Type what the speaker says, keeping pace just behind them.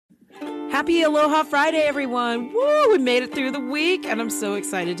Happy Aloha Friday, everyone. Woo! We made it through the week, and I'm so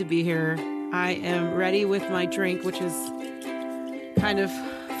excited to be here. I am ready with my drink, which is kind of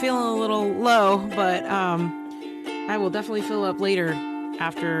feeling a little low, but I will definitely fill up later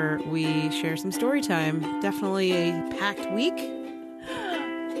after we share some story time. Definitely a packed week.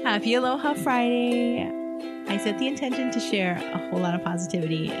 Happy Aloha Friday. I set the intention to share a whole lot of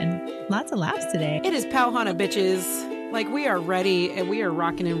positivity and lots of laughs today. It is Pauhana, bitches. Like, we are ready and we are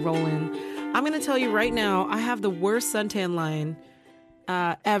rocking and rolling. I'm going to tell you right now, I have the worst suntan line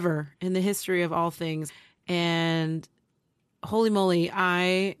ever in the history of all things. And holy moly,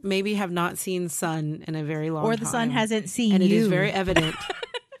 I maybe have not seen sun in a very long time. Or the sun hasn't seen and you. And it is very evident.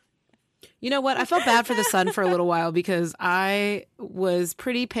 You know what? I felt bad for the sun for a little while because I was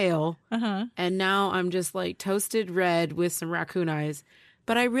pretty pale. And now I'm just like toasted red with some raccoon eyes.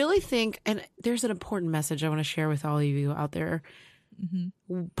 But I really think, and there's an important message I want to share with all of you out there.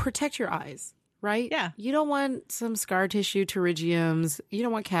 Protect your eyes, right? Yeah. You don't want some scar tissue pterygiums. You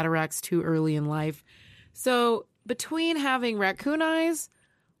don't want cataracts too early in life. So between having raccoon eyes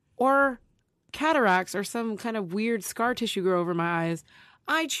or cataracts or some kind of weird scar tissue grow over my eyes,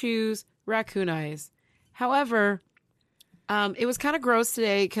 I choose raccoon eyes. However, it was kind of gross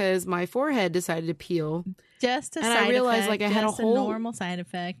today because my forehead decided to peel. Just a and side I realized effect, like I had a whole normal side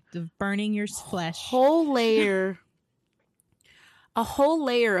effect of burning your flesh. Whole layer. A whole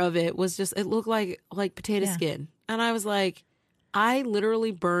layer of it was just, it looked like potato skin. And I was like, I literally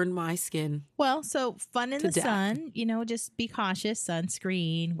burned my skin. Well, so fun in the death. sun, you know, just be cautious,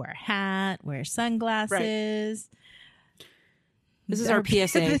 sunscreen, wear a hat, wear sunglasses. Right. This is our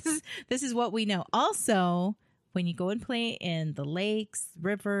PSA. This is what we know. Also, when you go and play in the lakes,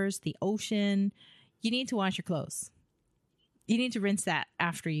 rivers, the ocean, you need to wash your clothes. You need to rinse that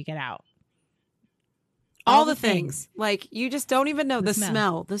after you get out. All the things. Like, you just don't even know the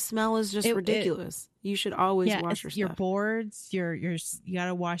smell. The smell is just It- ridiculous. You should always wash your your stuff. boards, you got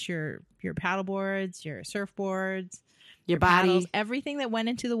to wash your paddle boards, your surfboards, Your body. paddles, everything that went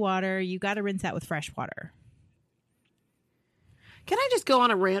into the water. You got to rinse that with fresh water. Can I just go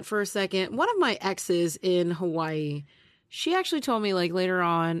on a rant for a second? One of my exes in Hawaii, she actually told me like later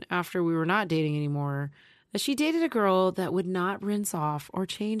on after we were not dating anymore that she dated a girl that would not rinse off or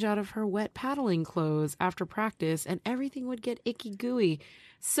change out of her wet paddling clothes after practice and everything would get icky gooey.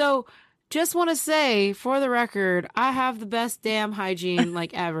 So just want to say for the record, I have the best damn hygiene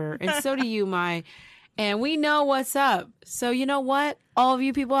like ever. And so do you, Mai. And we know what's up. So you know what? All of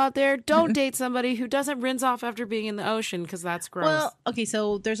you people out there, don't date somebody who doesn't rinse off after being in the ocean because that's gross. Well, okay,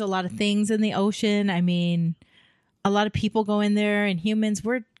 so there's a lot of things in the ocean. I mean, a lot of people go in there, and humans,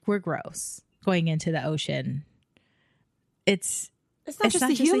 we're gross going into the ocean. It's not just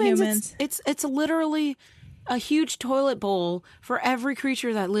the humans. It's literally a huge toilet bowl for every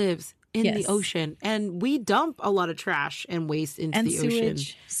creature that lives in the ocean. And we dump a lot of trash and waste into the ocean.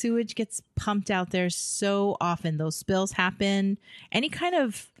 Sewage gets pumped out there so often. Those spills happen. Any kind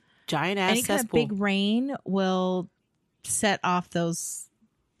of cesspool. Kind of big rain will set off those.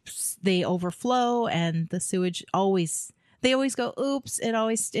 They overflow, and the sewage they always go, oops,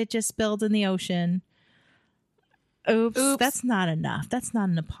 it just spilled in the ocean. Oops. That's not enough. That's not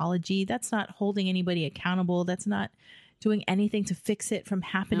an apology. That's not holding anybody accountable. That's not doing anything to fix it from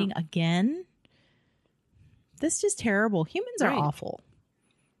happening again. This is just terrible. Humans are awful.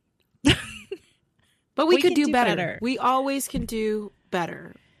 But we could do better. We always can do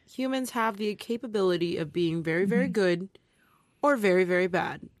better. Humans have the capability of being very, very good or very, very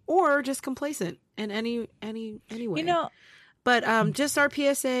bad or just complacent in any way. You know, but just our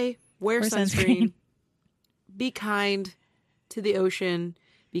PSA, wear sunscreen. Be kind to the ocean.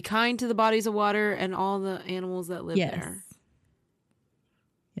 Be kind to the bodies of water and all the animals that live there.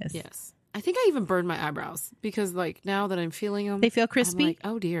 Yes. I think I even burned my eyebrows because, like, now that I'm feeling them, they feel crispy. I'm like,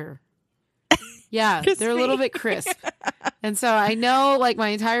 oh dear. Yeah, they're a little bit crisp. And so I know, like, my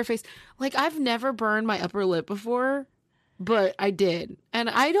entire face, like, I've never burned my upper lip before, but I did. And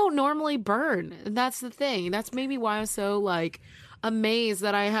I don't normally burn. And that's the thing. That's maybe why I'm so, like, amazed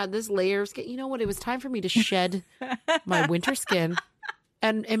that I had this layer of skin. You know what? It was time for me to shed my winter skin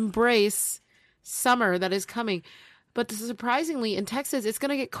and embrace summer that is coming. But surprisingly, in Texas, it's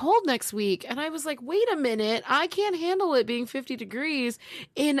going to get cold next week. And I was like, wait a minute. I can't handle it being 50 degrees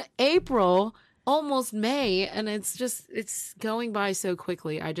in April, almost May. And it's going by so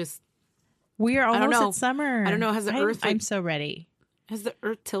quickly. We are almost at summer. I don't know. Has the earth... I'm so ready. Has the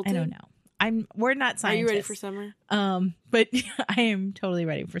earth tilted? I don't know. We're not scientists. Are you ready for summer? But I am totally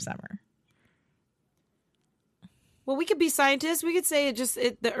ready for summer. Well, we could be scientists. We could say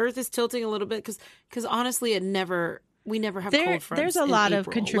the earth is tilting a little bit because honestly, it never we never have cold fronts. There's a lot of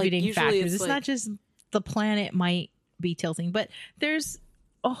April. contributing like, factors. It's like, not just the planet might be tilting, but there's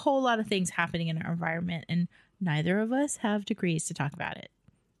a whole lot of things happening in our environment, and neither of us have degrees to talk about it.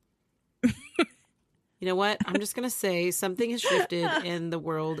 You know what? I'm just going to say something has shifted and the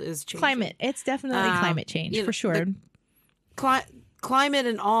world is changing. Climate. It's definitely climate change for sure. Climate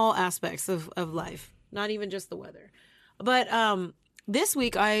in all aspects of life, not even just the weather. But this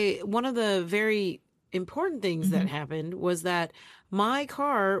week, one of the very important things that happened was that my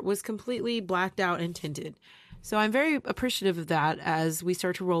car was completely blacked out and tinted. So I'm very appreciative of that as we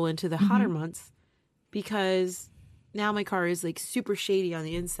start to roll into the hotter months, because now my car is like super shady on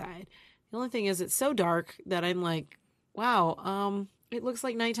the inside. The only thing is it's so dark that I'm like, wow, it looks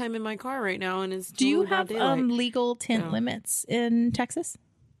like nighttime in my car right now. And it's Do you have legal tint limits in Texas?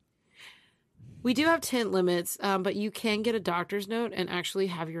 We do have tint limits, but you can get a doctor's note and actually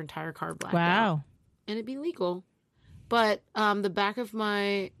have your entire car blacked out. And it'd be legal. But the back of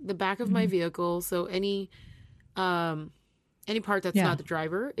my vehicle, so any part that's not the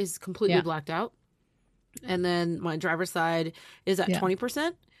driver is completely blacked out. And then my driver's side is at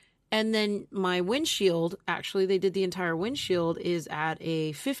 20%. And then my windshield, actually, they did the entire windshield, is at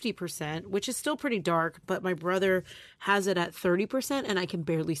a 50%, which is still pretty dark, but my brother has it at 30% and I can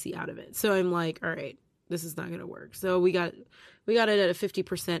barely see out of it. So I'm like, all right, this is not going to work. So we got it at a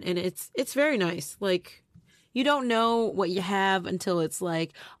 50% and it's very nice. Like, you don't know what you have until it's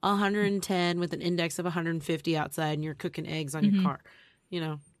like 110 with an index of 150 outside and you're cooking eggs on your car, you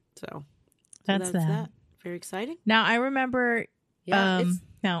know? So that's that. Very exciting. Now I remember, nice.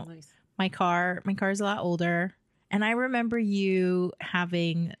 my car is a lot older, and I remember you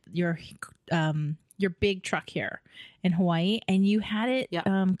having your big truck here in Hawaii, and you had it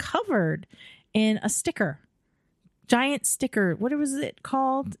covered in a sticker, giant sticker. What was it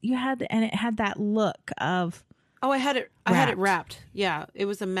called? And it had that look of. Oh, I had it wrapped. Yeah, it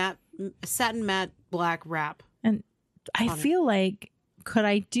was a satin matte black wrap. And I feel like, could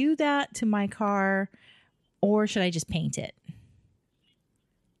I do that to my car, or should I just paint it?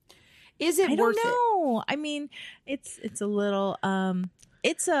 Is it worth it? I don't know. I mean, it's a little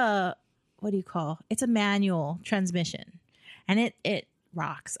it's a, what do you call? It's a manual transmission. And it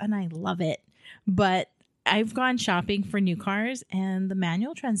rocks and I love it. But I've gone shopping for new cars and the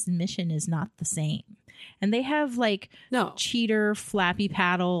manual transmission is not the same. And they have like cheater flappy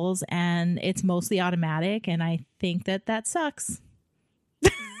paddles and it's mostly automatic, and I think that sucks.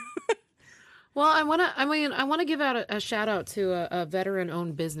 Well, I want to give out a shout out to a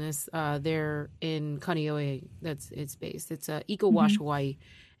veteran-owned business there in Kaneohe. It's based. It's Eco Wash Hawaii,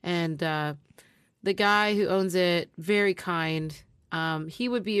 and the guy who owns it, very kind. He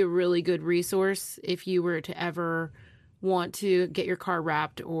would be a really good resource if you were to ever want to get your car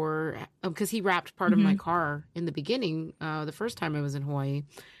wrapped, or because he wrapped part of my car in the beginning, the first time I was in Hawaii,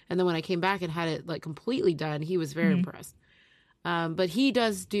 and then when I came back and had it like completely done, he was very impressed. But he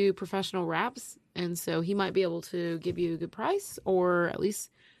does do professional wraps, and so he might be able to give you a good price or at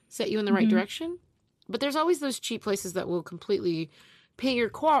least set you in the right direction. But there's always those cheap places that will completely paint your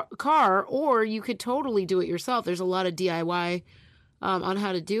car, or you could totally do it yourself. There's a lot of DIY on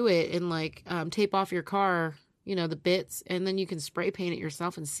how to do it, and like tape off your car, you know, the bits, and then you can spray paint it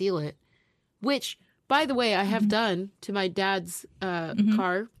yourself and seal it, which, by the way, I have done to my dad's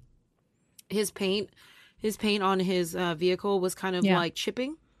car. His paint on his vehicle was kind of like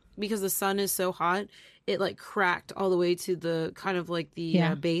chipping because the sun is so hot. It like cracked all the way to the kind of like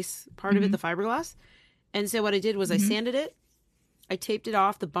the base part of it, the fiberglass. And so what I did was I sanded it. I taped it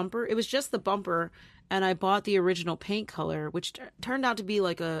off the bumper. It was just the bumper. And I bought the original paint color, which turned out to be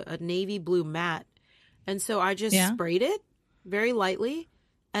like a navy blue matte. And so I just sprayed it very lightly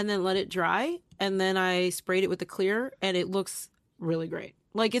and then let it dry. And then I sprayed it with the clear, and it looks really great.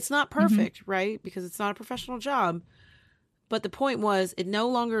 Like, it's not perfect, right? Because it's not a professional job. But the point was, it no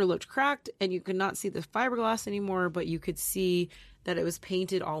longer looked cracked, and you could not see the fiberglass anymore, but you could see that it was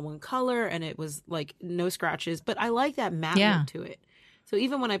painted all one color, and it was, like, no scratches. But I like that matte look to it. So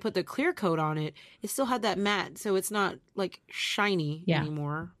even when I put the clear coat on it, it still had that matte, so it's not, like, shiny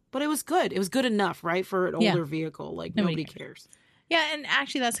anymore. But it was good. It was good enough, right, for an older vehicle. Like, nobody cares. Yeah, and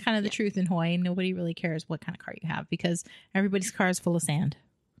actually that's kind of the truth in Hawaii. Nobody really cares what kind of car you have because everybody's car is full of sand.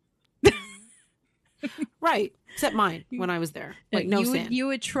 Right. Except mine when I was there. Like, sand. You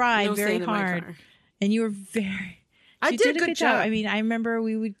would try very hard. And you were I did a good job. I mean, I remember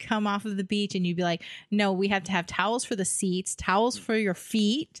we would come off of the beach and you'd be like, no, we have to have towels for the seats, towels for your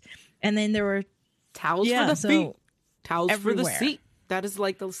feet. And then there were towels for the feet. Towels everywhere. For the seat. That is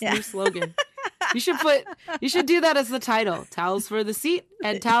like the new slogan. You should do that as the title. Towels for the seat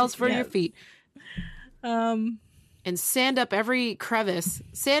and towels for your feet. and sand up every crevice,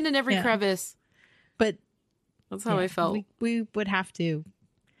 sand in every crevice. But that's how I felt. We would have to,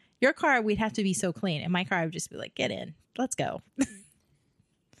 your car, we'd have to be so clean. And my car would just be like, get in, let's go.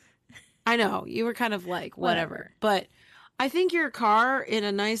 I know you were kind of like, whatever. But I think your car in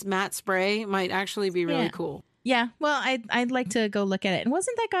a nice matte spray might actually be really cool. Yeah. Well, I'd like to go look at it. And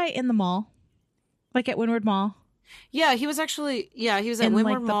wasn't that guy in the mall? Like at Windward Mall? Yeah, he was actually, he was at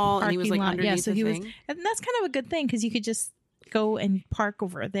Windward Mall and he was like underneath the thing. And that's kind of a good thing because you could just go and park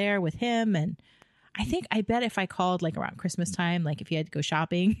over there with him. And I bet if I called like around Christmas time, like if you had to go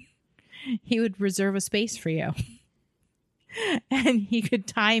shopping, he would reserve a space for you. And he could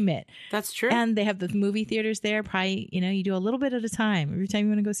time it. That's true. And they have the movie theaters there. Probably, you do a little bit at a time every time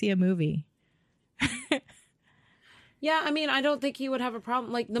you want to go see a movie. Yeah, I mean, I don't think he would have a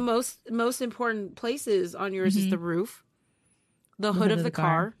problem. Like the most important places on yours is the roof, the hood of the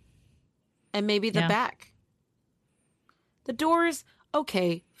car, and maybe the back. The doors,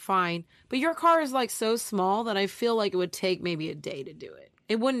 okay, fine. But your car is like so small that I feel like it would take maybe a day to do it.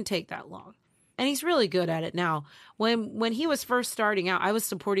 It wouldn't take that long. And he's really good at it now. When he was first starting out, I was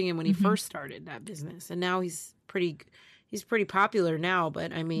supporting him when he first started that business. And now he's pretty popular now.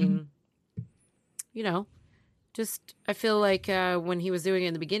 But I mean, just I feel like when he was doing it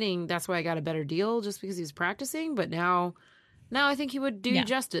in the beginning, that's why I got a better deal just because he was practicing. But now I think he would do you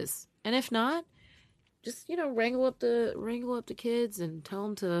justice. And if not, just wrangle up the kids and tell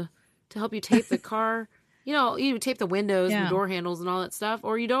them to help you tape the car. You tape the windows and the door handles and all that stuff,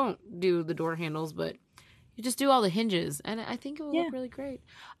 or you don't do the door handles, but you just do all the hinges, and I think it will look really great.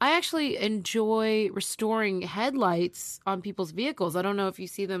 I actually enjoy restoring headlights on people's vehicles. I don't know if you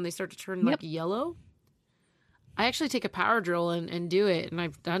see them; they start to turn like yellow. I actually take a power drill and do it, and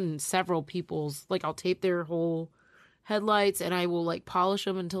I've done several people's. Like I'll tape their whole headlights, and I will like polish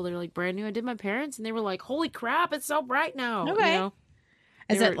them until they're like brand new. I did my parents, and they were like, "Holy crap, it's so bright now!" Okay.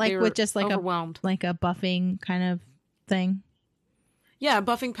 Is it like with just like overwhelmed. a buffing kind of thing? Yeah,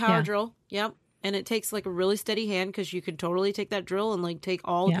 buffing power drill. Yep. And it takes like a really steady hand because you could totally take that drill and like take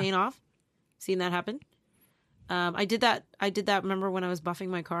all the paint off. Seen that happen? I did that. Remember when I was buffing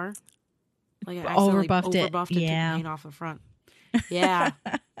my car? Like I accidentally overbuffed it, took the paint off the front. Yeah.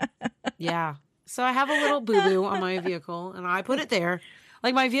 Yeah. So I have a little boo-boo on my vehicle and I put it there.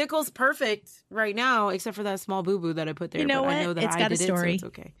 Like my vehicle's perfect right now, except for that small boo-boo that I put there. You know but what? I know that it's I got did a story. it, so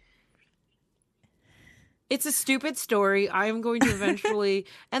it's okay. It's a stupid story. I am going to eventually...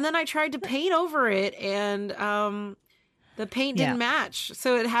 And then I tried to paint over it, and the paint didn't match.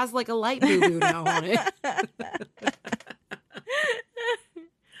 So it has like a light boo-boo now on it.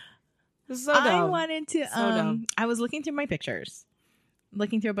 So dumb. I wanted to... I was looking through my pictures.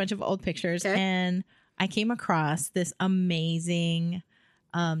 Looking through a bunch of old pictures, and I came across this amazing...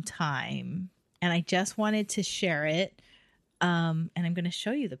 time, and I just wanted to share it, and I'm going to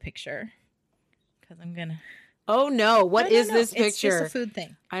show you the picture because I'm gonna. Oh no! What is this picture? It's just a food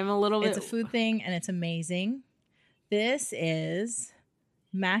thing. I'm a little bit. It's a food thing, and it's amazing. This is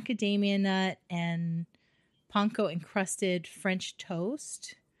macadamia nut and panko encrusted French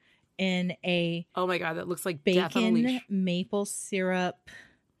toast in a oh my god, that looks like death on a bacon leash. Maple syrup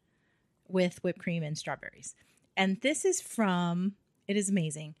with whipped cream and strawberries, and this is from. It is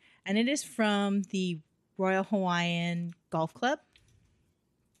amazing. And it is from the Royal Hawaiian Golf Club.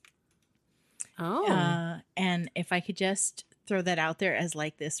 Oh. And if I could just throw that out there as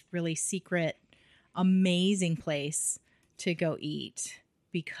like this really secret, amazing place to go eat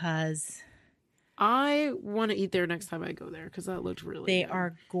because... I want to eat there next time I go there because that looked really They good.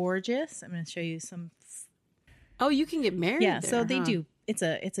 are gorgeous. I'm going to show you some... Oh, you can get married there, so they do. It's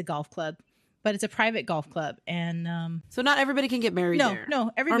a golf club. But it's a private golf club, and so not everybody can get married there. No,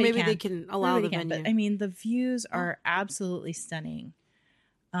 everybody or maybe they can allow the venue. But I mean, the views are absolutely stunning.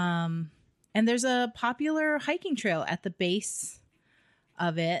 And there's a popular hiking trail at the base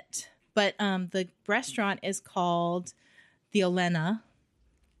of it. But the restaurant is called the Olena,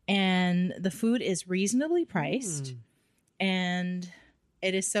 and the food is reasonably priced, and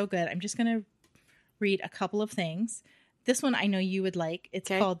it is so good. I'm just gonna read a couple of things. This one I know you would like. It's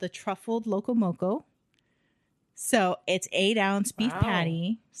called the Truffled Loco Moco. So it's 8-ounce beef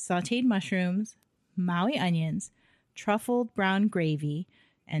patty, sauteed mushrooms, Maui onions, truffled brown gravy,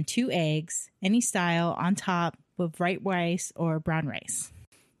 and 2 eggs, any style, on top with white rice or brown rice.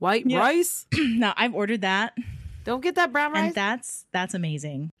 White rice? Now, I've ordered that. Don't get that brown rice? And that's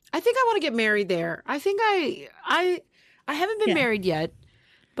amazing. I think I want to get married there. I think I haven't been married yet.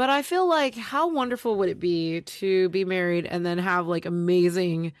 But I feel like how wonderful would it be to be married and then have like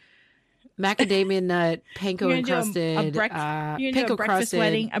amazing macadamia nut, panko You're gonna do encrusted, you're gonna do panko a breakfast crusted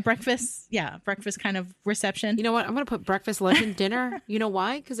wedding, a breakfast kind of reception. You know what? I'm gonna put breakfast, lunch, and dinner. You know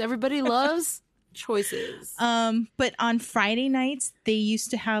why? Because everybody loves choices. But on Friday nights, they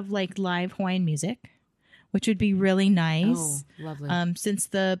used to have like live Hawaiian music, which would be really nice. Oh, lovely. Since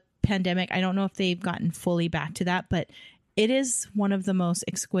the pandemic, I don't know if they've gotten fully back to that, but it is one of the most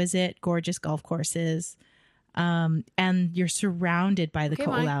exquisite, gorgeous golf courses. And you're surrounded by the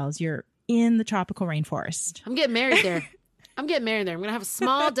ko'olaus. You're in the tropical rainforest. I'm getting married there. I'm gonna have a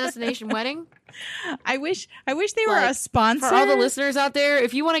small destination wedding. I wish they were a sponsor. For all the listeners out there,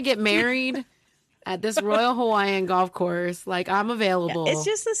 if you want to get married at this Royal Hawaiian golf course, like, I'm available. It's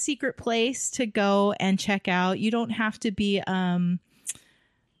just a secret place to go and check out. You don't have to be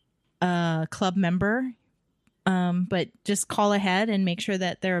a club member, but just call ahead and make sure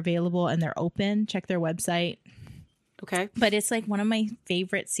that they're available and they're open. Check their website. Okay. But it's like one of my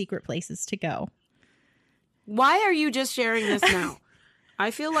favorite secret places to go. Why are you just sharing this now?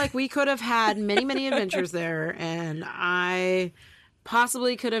 I feel like we could have had many, many adventures there, and I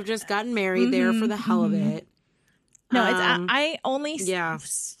possibly could have just gotten married there for the hell of it. No, it's I only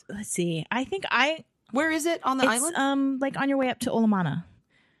let's see. I think where is it on the island? Like on your way up to Olamana.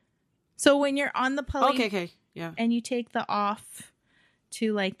 So when you're on the Pali, okay, yeah, and you take the off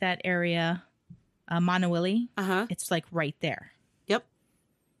to like that area, Manawili, it's like right there. Yep,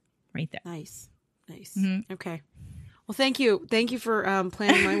 right there. Nice. Mm-hmm. Okay. Well, thank you for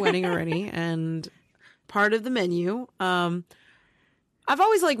planning my wedding already and part of the menu. I've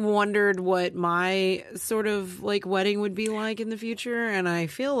always like wondered what my sort of like wedding would be like in the future, and I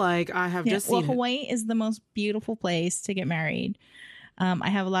feel like I have just seen Hawaii is the most beautiful place to get married. I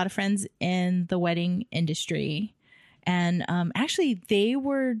have a lot of friends in the wedding industry, and actually they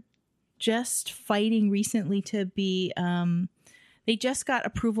were just fighting recently to be they just got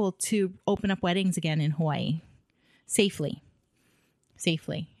approval to open up weddings again in Hawaii safely.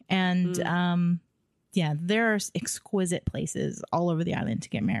 And there are exquisite places all over the island to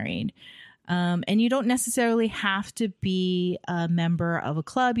get married. And you don't necessarily have to be a member of a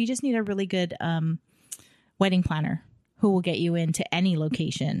club. You just need a really good wedding planner who will get you into any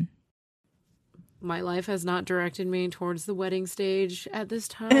location. My life has not directed me towards the wedding stage at this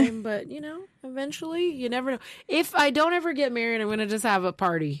time, but, eventually, you never know. If I don't ever get married, I'm going to just have a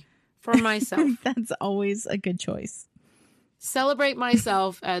party for myself. That's always a good choice. Celebrate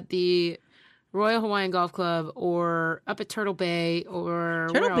myself at the Royal Hawaiian Golf Club or up at Turtle Bay or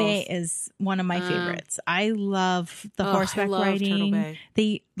Turtle Bay is one of my favorites. I love the horseback riding. Turtle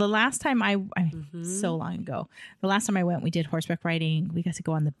Bay. The last time so long ago, the last time I went, we did horseback riding. We got to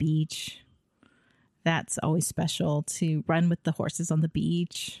go on the beach. That's always special to run with the horses on the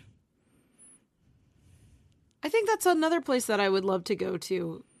beach. I think that's another place that I would love to go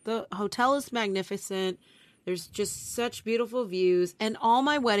to. The hotel is magnificent. There's just such beautiful views. And all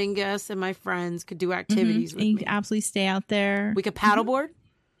my wedding guests and my friends could do activities with me. You can absolutely stay out there. We could paddleboard.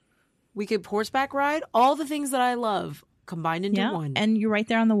 We could horseback ride. All the things that I love combined into one. And you're right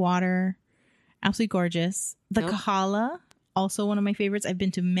there on the water. Absolutely gorgeous. The Kahala, also one of my favorites. I've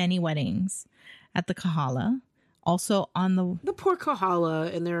been to many weddings at the Kahala. Also on the poor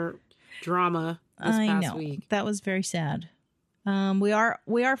Kahala and their drama this past week. That was very sad. We are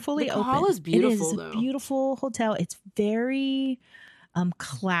fully open. The Kahala's beautiful, it is a beautiful hotel. It's very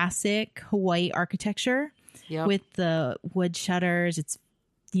classic Hawaii architecture with the wood shutters. It's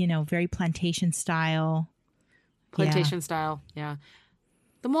very plantation style. Style, yeah.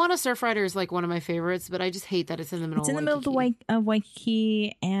 The Moana Surfrider is like one of my favorites, but I just hate that it's in the middle. It's in the middle of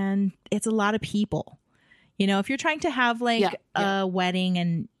Waikiki, and it's a lot of people. If you're trying to have a wedding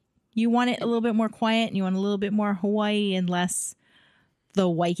and you want it a little bit more quiet and you want a little bit more Hawaii and less the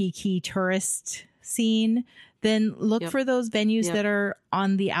Waikiki tourist scene, then look for those venues that are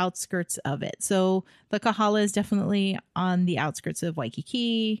on the outskirts of it. So the Kahala is definitely on the outskirts of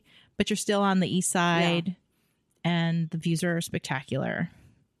Waikiki, but you're still on the east side, and the views are spectacular.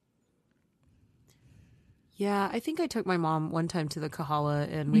 Yeah, I think I took my mom one time to the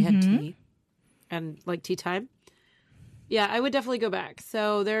Kahala and we had tea and tea time. Yeah, I would definitely go back.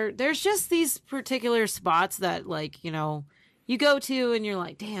 So there's just these particular spots that you go to and you're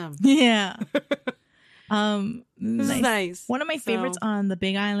like, damn. Yeah. This is nice. One of my favorites on the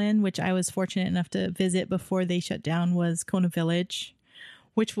Big Island, which I was fortunate enough to visit before they shut down, was Kona Village,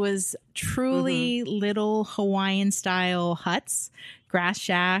 which was truly little Hawaiian style huts, grass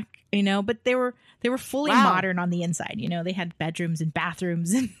shack, but they were fully modern on the inside. They had bedrooms and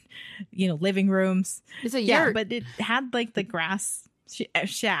bathrooms and, living rooms. It's a yurt. Yeah, but it had the grass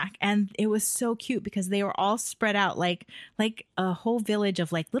shack, and it was so cute because they were all spread out like a whole village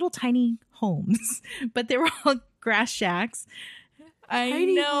of little tiny homes, but they were all grass shacks. I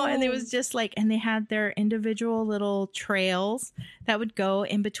Tiny know. And it was homes. just like, and they had their individual little trails that would go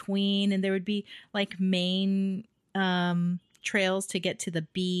in between, and there would be like main trails to get to the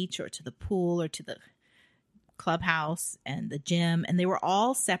beach or to the pool or to the clubhouse and the gym, and they were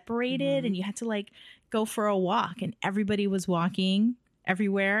all separated, and you had to like go for a walk, and everybody was walking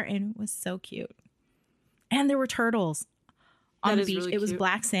everywhere, and it was so cute. And there were turtles on the is beach. really it was cute.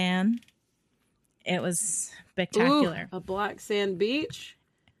 black sand. It was spectacular. Ooh, a black sand beach.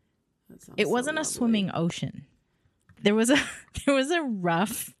 That sounds It so wasn't a lovely. swimming ocean. There was a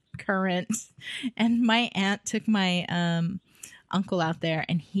rough current, and my aunt took my uncle out there,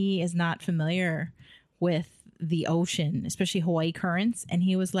 and he is not familiar with the ocean, especially Hawaii currents, and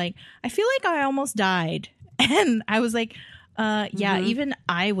he was like, I feel like I almost died. And I was like, yeah, even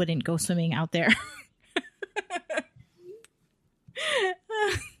I wouldn't go swimming out there.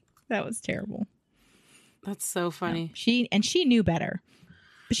 That was terrible. That's so funny. She knew better,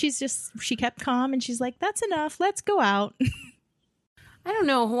 but she kept calm, and she's like, that's enough, let's go out. I don't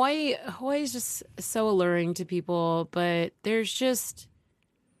know. Hawaii is just so alluring to people, but there's just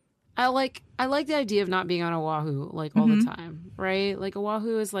I like the idea of not being on Oahu like all the time, right? Like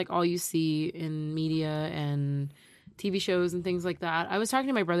Oahu is like all you see in media and TV shows and things like that. I was talking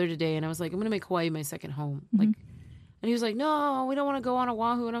to my brother today, and I was like, I'm going to make Hawaii my second home. Like, and he was like, no, we don't want to go on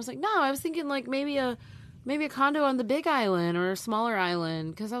Oahu. And I was like, no, I was thinking like maybe a condo on the Big Island or a smaller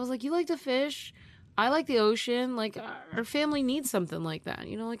island, because I was like, you like to fish, I like the ocean, like our family needs something like that,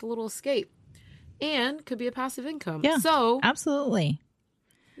 you know, like a little escape, and could be a passive income. Yeah, so absolutely.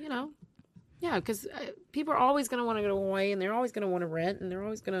 You know, yeah, because people are always going to want to go to Hawaii, and they're always going to want to rent, and they're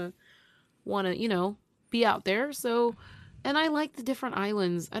always going to want to, you know, be out there. So, and I like the different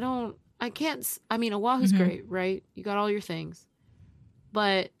islands. I mean, Oahu's great, right? You got all your things,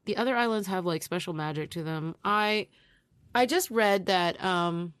 but the other islands have like special magic to them. I just read that,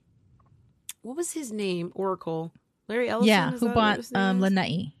 what was his name? Oracle. Larry Ellison? Yeah, is who that bought what his name is?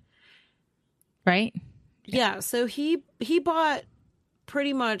 Lanai, right? Yeah, so he bought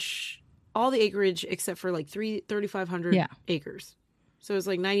pretty much all the acreage except for like 3,500 acres. So it's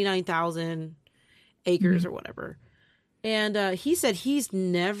like 99,000 acres or whatever. And he said he's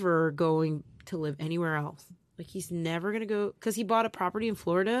never going to live anywhere else. Like he's never going to go, because he bought a property in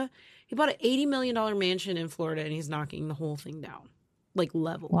Florida. He bought an $80 million mansion in Florida, and he's knocking the whole thing down, like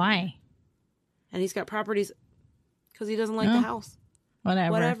level. Why? And he's got properties because he doesn't like the house.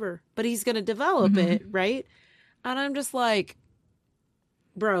 Whatever. But he's going to develop it, right? And I'm just like,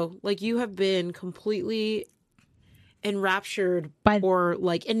 bro, like you have been completely enraptured or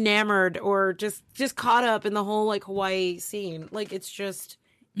like enamored or just caught up in the whole like Hawaii scene. Like it's just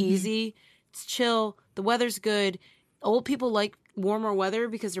easy. It's chill. The weather's good. Old people like warmer weather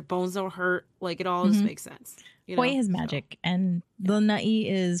because their bones don't hurt. Like it all just makes sense. You know? Hawaii has magic, and Lanai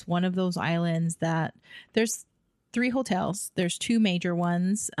is one of those islands that there's 3 hotels. There's 2 major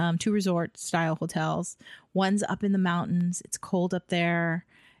ones, 2 resort style hotels. One's up in the mountains. It's cold up there,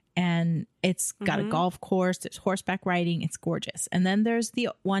 and it's got a golf course. There's horseback riding. It's gorgeous. And then there's the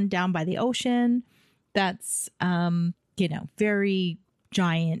one down by the ocean that's, very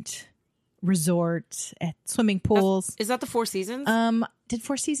giant resort at swimming pools. Is that the Four Seasons? Did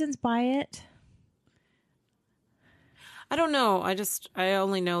Four Seasons buy it? I don't know. I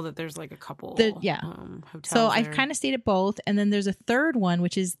only know that there's like a couple. Hotels. So I've kind of stayed at both, and then there's a third one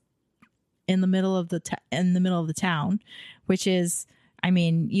which is in the middle of the town, which is, I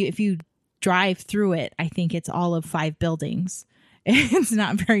mean, if you drive through it, I think it's all of 5 buildings. It's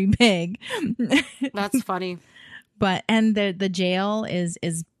not very big. That's funny. And the jail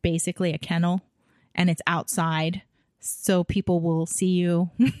is basically a kennel, and it's outside, so people will see you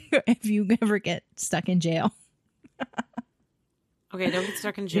if you ever get stuck in jail. Okay, don't get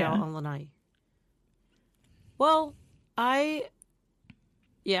stuck in jail on Lanai. Well, I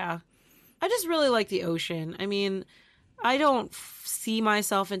just really like the ocean. I mean, I don't see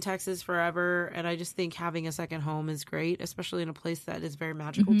myself in Texas forever, and I just think having a second home is great, especially in a place that is very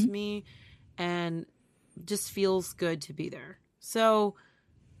magical to me and just feels good to be there. So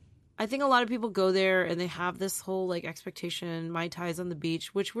I think a lot of people go there and they have this whole like expectation, Mai Tais on the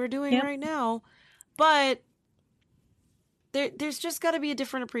beach, which we're doing right now, but there's just got to be a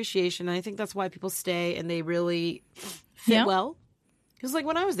different appreciation. And I think that's why people stay and they really fit well. Because like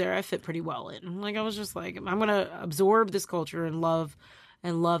when I was there, I fit pretty well in. Like I was just like, I'm going to absorb this culture and love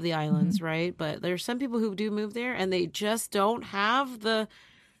the islands, right? But there's some people who do move there and they just don't have the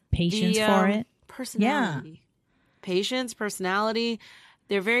patience for it. Personality. Yeah. Patience, personality.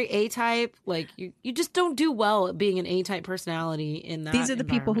 They're very A-type. Like you just don't do well at being an A-type personality in that. These are the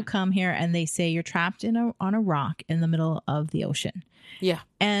people who come here and they say you're trapped on a rock in the middle of the ocean. Yeah.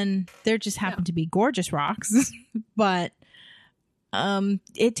 And there just happen to be gorgeous rocks, but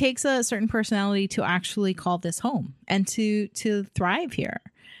it takes a certain personality to actually call this home and to thrive here.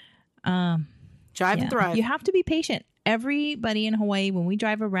 Drive and thrive. You have to be patient. Everybody in Hawaii, when we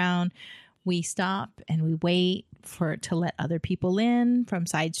drive around, we stop and we wait to let other people in from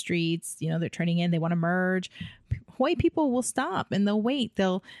side streets. You know, they're turning in, they want to merge. Hawaii people will stop and they'll wait.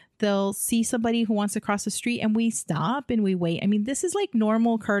 They'll see somebody who wants to cross the street and we stop and we wait. I mean, this is like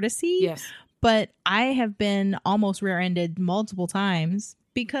normal courtesy. Yes. But I have been almost rear-ended multiple times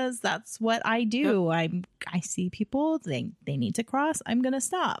because that's what I do. Yep. I see people, they need to cross. I'm going to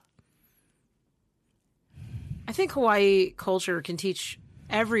stop. I think Hawaii culture can teach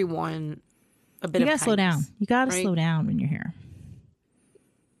everyone a bit of kindness. You gotta slow down. You gotta slow down when you're here.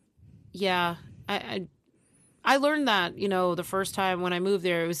 Yeah. I learned that, you know, the first time when I moved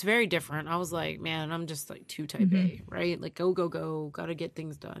there, it was very different. I was like, man, I'm just like too type A, right? Like go, gotta get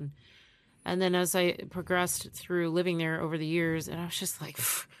things done. And then as I progressed through living there over the years, and I was just like,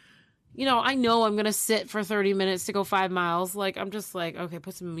 you know I'm going to sit for 30 minutes to go 5 miles. Like, I'm just like, okay,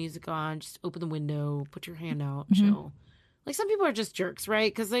 put some music on, just open the window, put your hand out, chill. Like, some people are just jerks,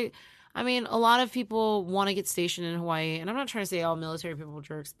 right? Because a lot of people want to get stationed in Hawaii. And I'm not trying to say all military people are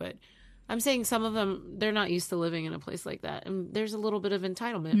jerks, but I'm saying some of them, they're not used to living in a place like that. And there's a little bit of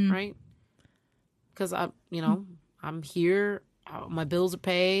entitlement, right? Because I'm here. My bills are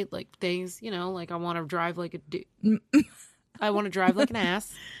paid, like things, you know, like I want to drive like I want to drive like an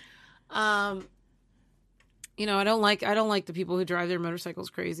ass. You know, I don't like the people who drive their motorcycles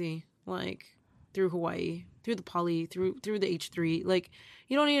crazy, like through Hawaii, through the Pali, through the H3. Like,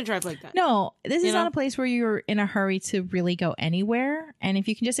 you don't need to drive like that. No, this is not a place where you're in a hurry to really go anywhere. And if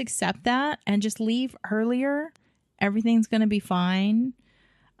you can just accept that and just leave earlier, everything's going to be fine.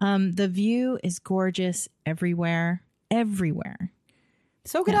 The view is gorgeous everywhere.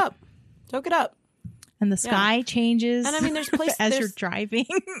 Soak it up. And the sky changes. And I mean, there's places as you're driving.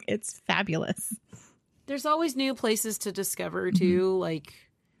 It's fabulous. There's always new places to discover too. Like,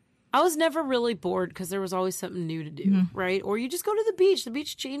 I was never really bored because there was always something new to do, right? Or you just go to the beach. The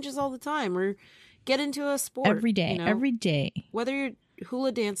beach changes all the time. Or get into a sport every day. You know? Every day. Whether you're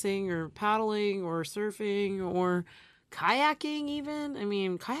hula dancing or paddling or surfing or kayaking, even. I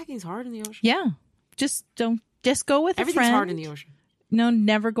mean, kayaking's hard in the ocean. Yeah, just go with a friend. Everything's hard in the ocean. No,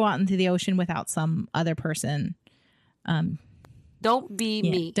 never go out into the ocean without some other person. Don't be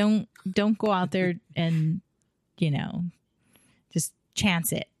me. Don't go out there and, you know, just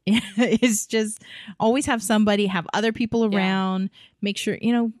chance it. It's just always have somebody, have other people around. Make sure,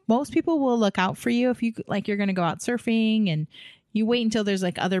 you know, most people will look out for you if you like you're going to go out surfing, and you wait until there's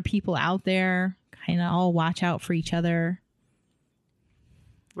like other people out there. Kind of all watch out for each other.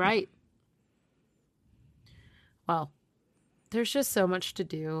 Right. Well, there's just so much to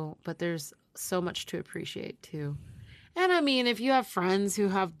do, but there's so much to appreciate too. And I mean, if you have friends who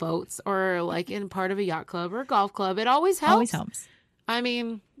have boats or like in part of a yacht club or a golf club, it always helps. Always helps. I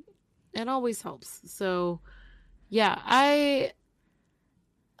mean, it always helps. So yeah, I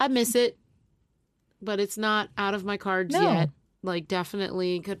miss it, but it's not out of my cards yet. Like,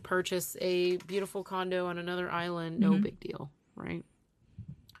 definitely could purchase a beautiful condo on another island. No big deal, right?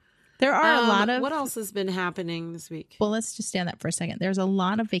 There are a lot of... What else has been happening this week? Well, let's just stand that for a second. There's a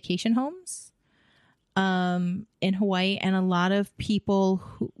lot of vacation homes in Hawaii, and a lot of people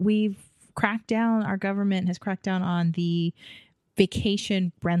we've cracked down. Our government has cracked down on the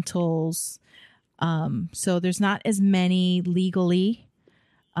vacation rentals. So there's not as many legally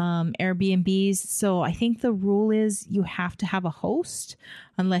Airbnbs. So I think the rule is you have to have a host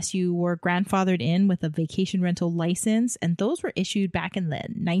unless you were grandfathered in with a vacation rental license. And those were issued back in the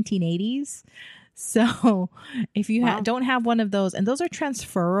 1980s. So if you don't have one of those, and those are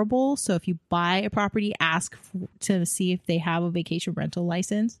transferable. So if you buy a property, ask to see if they have a vacation rental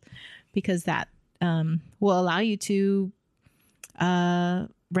license, because that will allow you to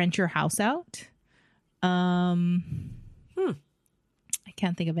rent your house out. I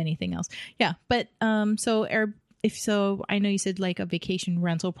can't think of anything else. Yeah. But so I know you said like a vacation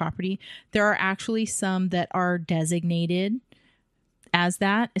rental property. There are actually some that are designated as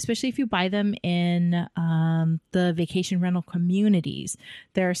that, especially if you buy them in the vacation rental communities.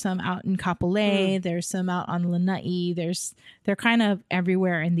 There are some out in Kapolei. There's some out on Lanai. They're kind of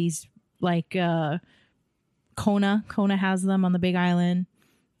everywhere in these, like Kona. Kona has them on the Big Island.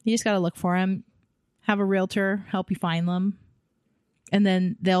 You just got to look for them. Have a realtor help you find them. And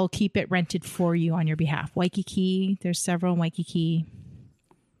then they'll keep it rented for you on your behalf. Waikiki, there's several in Waikiki.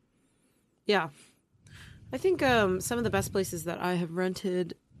 Yeah. I think some of the best places that I have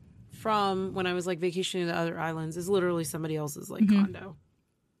rented from when I was like vacationing to other islands is literally somebody else's like condo.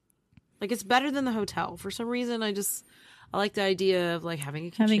 Like it's better than the hotel. For some reason I like the idea of like having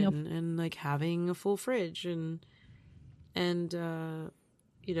a kitchen and like having a full fridge and you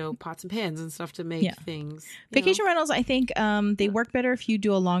know, pots and pans and stuff to make things. Vacation rentals, I think they work better if you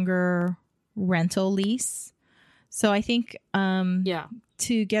do a longer rental lease. So I think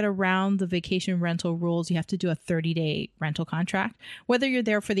to get around the vacation rental rules, you have to do a 30-day rental contract. Whether you're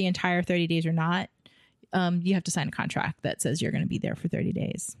there for the entire 30 days or not, you have to sign a contract that says you're going to be there for 30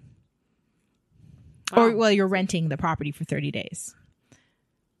 days. Or, well, you're renting the property for 30 days.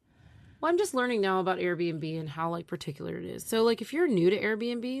 Well, I'm just learning now about Airbnb and how like particular it is. So like if you're new to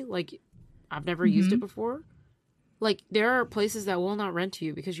Airbnb, like I've never used it before, like there are places that will not rent to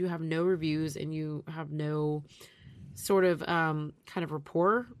you because you have no reviews and you have no sort of kind of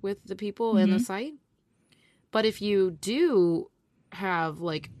rapport with the people in the site. But if you do have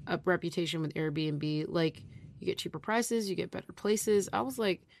like a reputation with Airbnb, like you get cheaper prices, you get better places. I was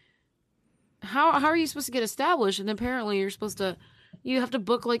like, how are you supposed to get established? And apparently you have to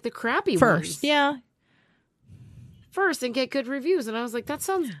book like the crappy first ones. First and get good reviews. And I was like, that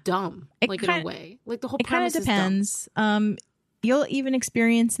sounds dumb. In a way, like the whole premise is dumb. It kind of depends. You'll even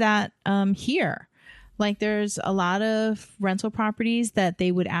experience that here. Like there's a lot of rental properties that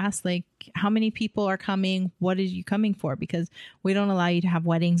they would ask like, how many people are coming? What are you coming for? Because we don't allow you to have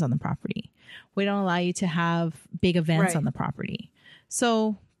weddings on the property. We don't allow you to have big events on the property.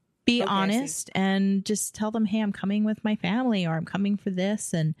 So be honest and just tell them, hey, I'm coming with my family or I'm coming for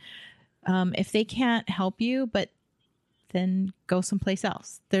this. And if they can't help you, but then go someplace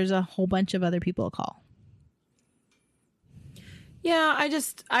else. There's a whole bunch of other people to call. Yeah, I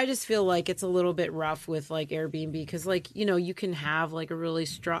just feel like it's a little bit rough with like Airbnb because like, you know, you can have like a really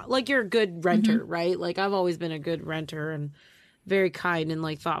strong, like you're a good renter, right? Like I've always been a good renter and very kind and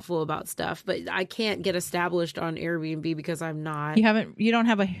like thoughtful about stuff, but I can't get established on Airbnb because I'm not. You don't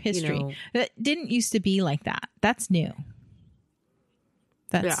have a history. You know, that didn't used to be like that. That's new.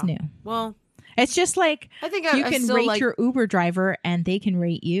 That's new. Well, it's just like I think you can rate your Uber driver and they can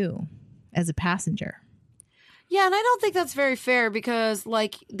rate you as a passenger. Yeah, and I don't think that's very fair because,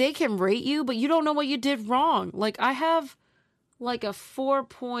 like, they can rate you, but you don't know what you did wrong. Like, I have, like, a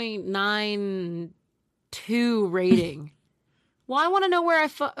 4.92 rating. Well, I want to know where I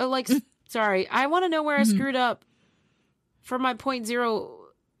want to know where I screwed up for my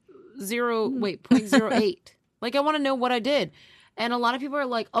 0.08. Like, I want to know what I did. And a lot of people are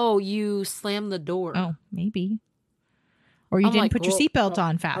like, oh, you slammed the door. Oh, maybe. Or you didn't put your seatbelt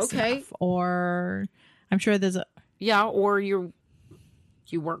on fast enough. Or... I'm sure there's a or you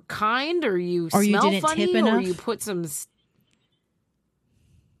weren't kind, or you didn't funny, tip enough, or you put some.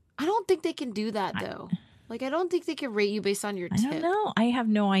 I don't think they can do that though. Like I don't think they can rate you based on your tip. I don't know. I have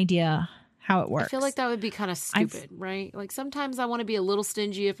no idea how it works. I feel like that would be kind of stupid, right? Like sometimes I want to be a little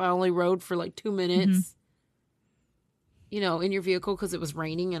stingy if I only rode for like 2 minutes. You know, in your vehicle because it was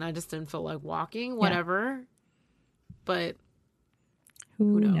raining and I just didn't feel like walking. Whatever, but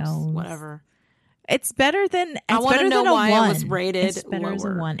who knows? Whatever. It's better than I want to know why it was rated it's better lower. As a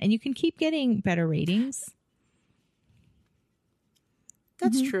 1, and you can keep getting better ratings.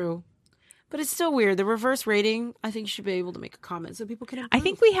 That's true, but it's still weird. The reverse rating, I think you should be able to make a comment so people can improve. I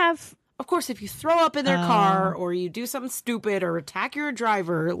think we have. Of course, if you throw up in their car or you do something stupid or attack your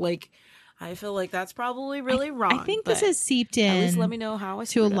driver, like I feel like that's probably really wrong. I think this has seeped in. At least let me know how I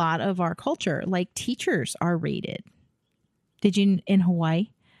to a lot of our culture. Like teachers are rated. Did you in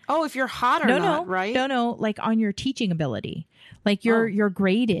Hawaii? Oh, if you're hot or not, right? No. Like on your teaching ability, like you're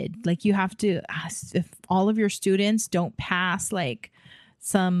graded. Like you have to, if all of your students don't pass like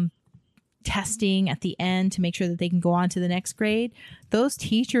some testing at the end to make sure that they can go on to the next grade, those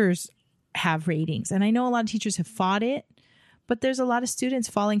teachers have ratings. And I know a lot of teachers have fought it, but there's a lot of students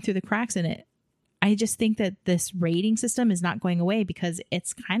falling through the cracks in it. I just think that this rating system is not going away because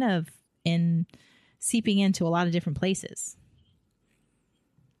it's kind of seeping into a lot of different places.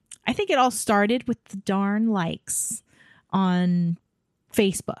 I think it all started with the darn likes on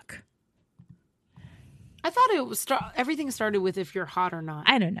Facebook. I thought it was everything started with if you're hot or not.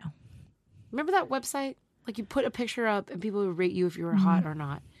 I don't know. Remember that website? Like you put a picture up and people would rate you if you were hot or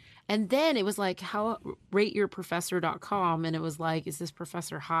not. And then it was like rateyourprofessor.com and it was like, is this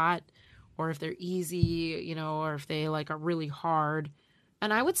professor hot? Or if they're easy, you know, or if they like are really hard.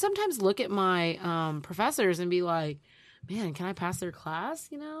 And I would sometimes look at my professors and be like, man, can I pass their class?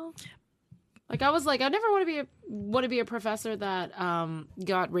 You know, like I was like, I never want to be a professor that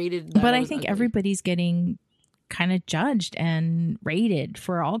got rated. But I think everybody's getting kind of judged and rated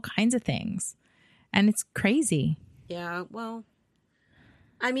for all kinds of things. And it's crazy. Yeah, well,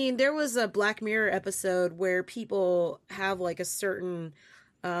 I mean, there was a Black Mirror episode where people have like a certain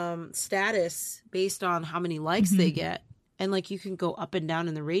status based on how many likes they get. And like you can go up and down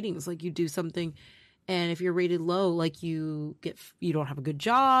in the ratings. Like you do something, and if you're rated low, like you don't have a good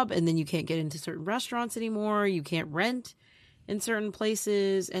job, and then you can't get into certain restaurants anymore. You can't rent in certain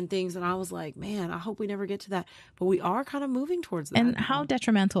places and things. And I was like, man, I hope we never get to that. But we are kind of moving towards that. And how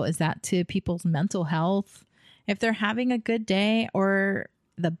detrimental is that to people's mental health? If they're having a good day or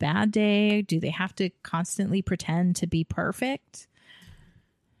the bad day, do they have to constantly pretend to be perfect?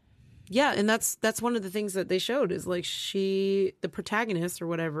 Yeah, and that's one of the things that they showed is like the protagonist or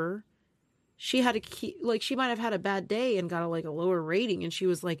whatever, she had to keep, like, she might have had a bad day and got a lower rating, and she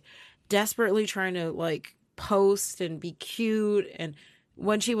was like desperately trying to like post and be cute, and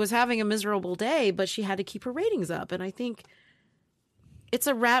when she was having a miserable day, but she had to keep her ratings up. And I think it's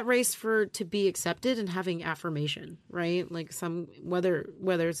a rat race to be accepted and having affirmation, right? Like whether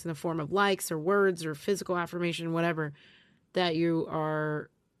it's in the form of likes or words or physical affirmation, whatever, that you are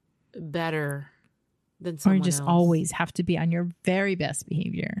better than someone else. Or you just always have to be on your very best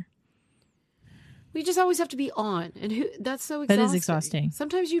behavior. We just always have to be on. And that's so exhausting. That is exhausting.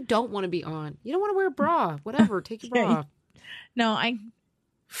 Sometimes you don't want to be on. You don't want to wear a bra. Whatever. Take your bra off. No,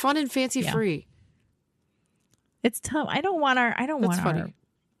 fun and fancy free. It's tough. I don't want our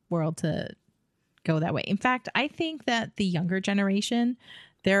world to go that way. In fact, I think that the younger generation,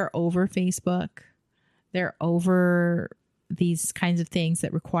 they're over Facebook. They're over these kinds of things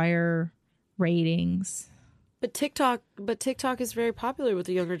that require ratings. But TikTok is very popular with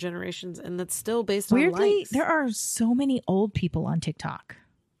the younger generations, and that's still based on weirdly likes. There are so many old people on TikTok.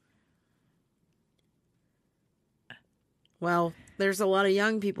 Well, there's a lot of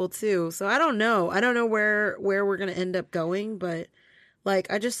young people too. So I don't know where we're going to end up going, but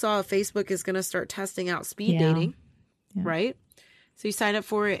like I just saw Facebook is going to start testing out speed dating, right? So you sign up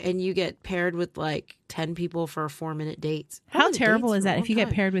for it and you get paired with like 10 people for a 4-minute date. How terrible is that if you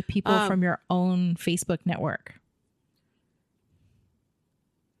get paired with people from your own Facebook network?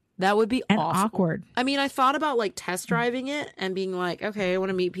 That would be awkward. I mean, I thought about like test driving it and being like, okay, I want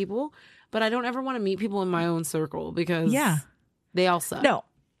to meet people, but I don't ever want to meet people in my own circle because they all suck. No.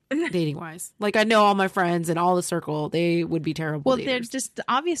 Dating wise. Like I know all my friends and all the circle, they would be terrible. Well, daters. They're just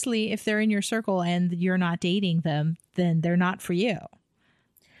obviously if they're in your circle and you're not dating them, then they're not for you.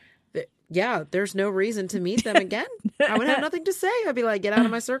 Yeah, there's no reason to meet them again. I would have nothing to say. I'd be like, get out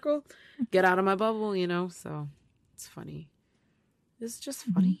of my circle, get out of my bubble, you know? So it's funny. It's just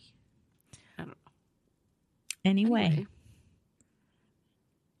funny. I don't know. Anyway.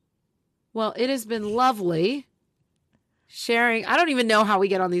 Well, it has been lovely sharing. I don't even know how we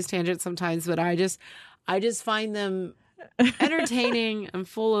get on these tangents sometimes, but I just find them entertaining and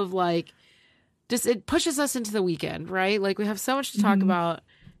full of like, just it pushes us into the weekend, right? Like we have so much to talk about.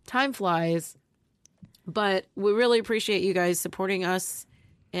 Time flies, but we really appreciate you guys supporting us.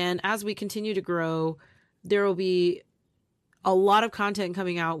 And as we continue to grow, there will be a lot of content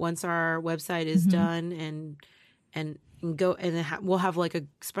coming out once our website is done and go, and we'll have like a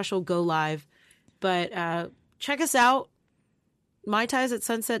special go live. But check us out.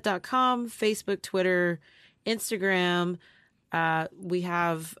 MyTiesAtSunset.com, Facebook, Twitter, Instagram. We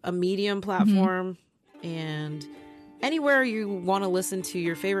have a Medium platform and anywhere you want to listen to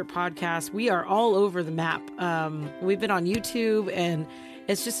your favorite podcast. We are all over the map. We've been on YouTube, and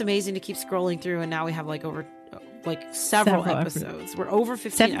it's just amazing to keep scrolling through. And now we have like over several episodes. We're over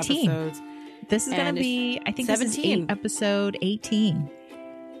 15 episodes. This is going to be, I think 17. This is episode 18.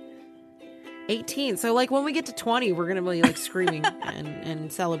 18. So like when we get to 20, we're going to be like screaming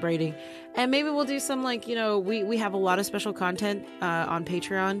and celebrating. And maybe we'll do some like, you know, we have a lot of special content on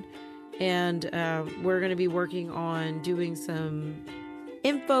Patreon. And we're going to be working on doing some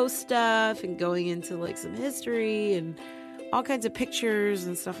info stuff and going into like some history and all kinds of pictures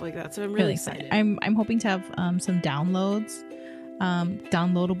and stuff like that. So I'm really excited. I'm hoping to have some downloads,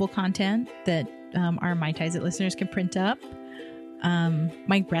 downloadable content that our My Ties It listeners can print up.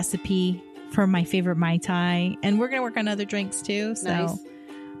 My recipe for my favorite Mai Tai. And we're going to work on other drinks too. So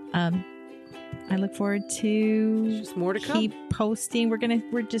I look forward to just more to keep posting.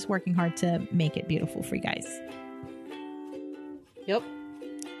 We're just working hard to make it beautiful for you guys. Yep.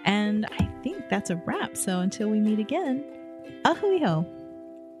 And I think that's a wrap. So until we meet again, ahui ho.